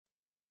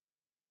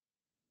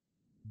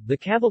The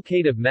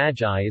Cavalcade of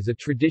Magi is a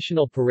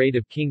traditional parade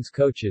of king's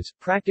coaches,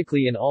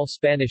 practically in all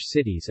Spanish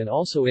cities and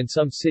also in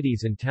some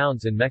cities and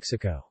towns in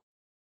Mexico.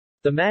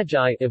 The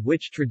Magi, of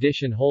which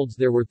tradition holds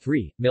there were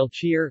three,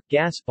 Melchior,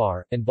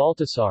 Gaspar, and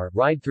Baltasar,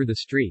 ride through the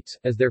streets,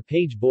 as their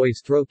page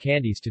boys throw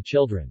candies to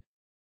children.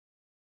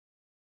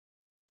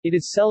 It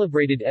is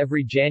celebrated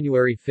every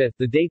January 5,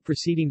 the day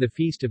preceding the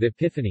Feast of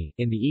Epiphany,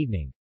 in the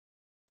evening.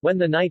 When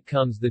the night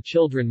comes, the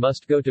children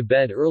must go to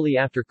bed early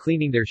after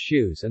cleaning their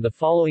shoes, and the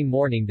following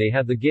morning they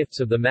have the gifts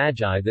of the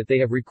Magi that they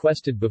have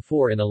requested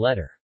before in a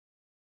letter.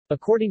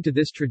 According to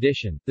this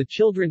tradition, the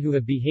children who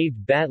have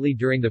behaved badly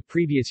during the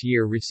previous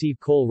year receive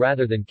coal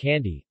rather than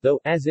candy,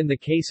 though, as in the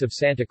case of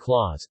Santa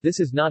Claus, this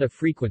is not a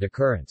frequent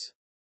occurrence.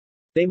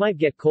 They might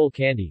get coal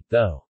candy,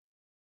 though.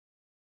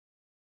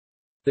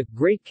 The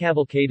Great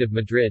Cavalcade of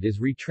Madrid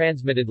is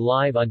retransmitted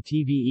live on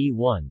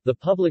TVE1, the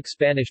public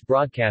Spanish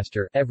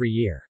broadcaster, every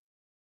year.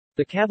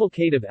 The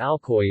Cavalcade of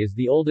Alcoy is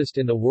the oldest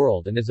in the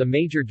world and is a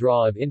major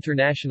draw of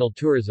international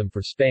tourism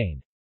for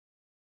Spain.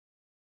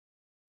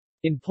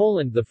 In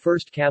Poland, the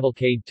first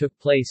cavalcade took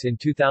place in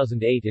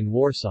 2008 in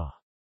Warsaw.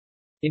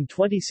 In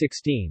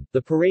 2016,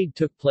 the parade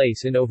took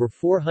place in over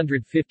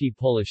 450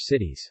 Polish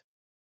cities.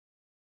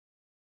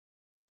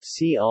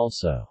 See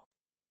also: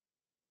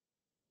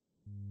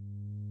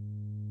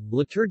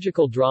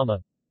 liturgical drama,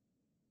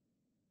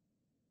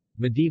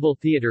 medieval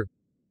theater,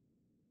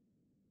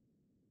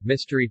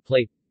 mystery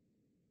play,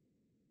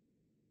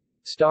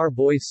 Star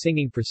Boys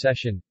singing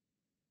procession,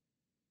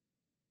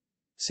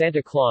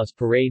 Santa Claus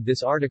Parade.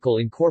 This article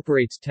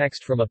incorporates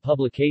text from a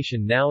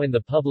publication now in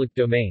the public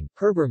domain.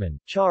 Herbermann,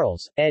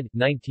 Charles, ed.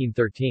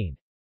 1913.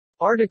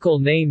 Article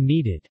name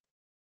needed.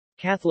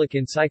 Catholic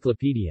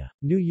Encyclopedia.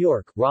 New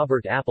York,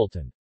 Robert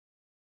Appleton.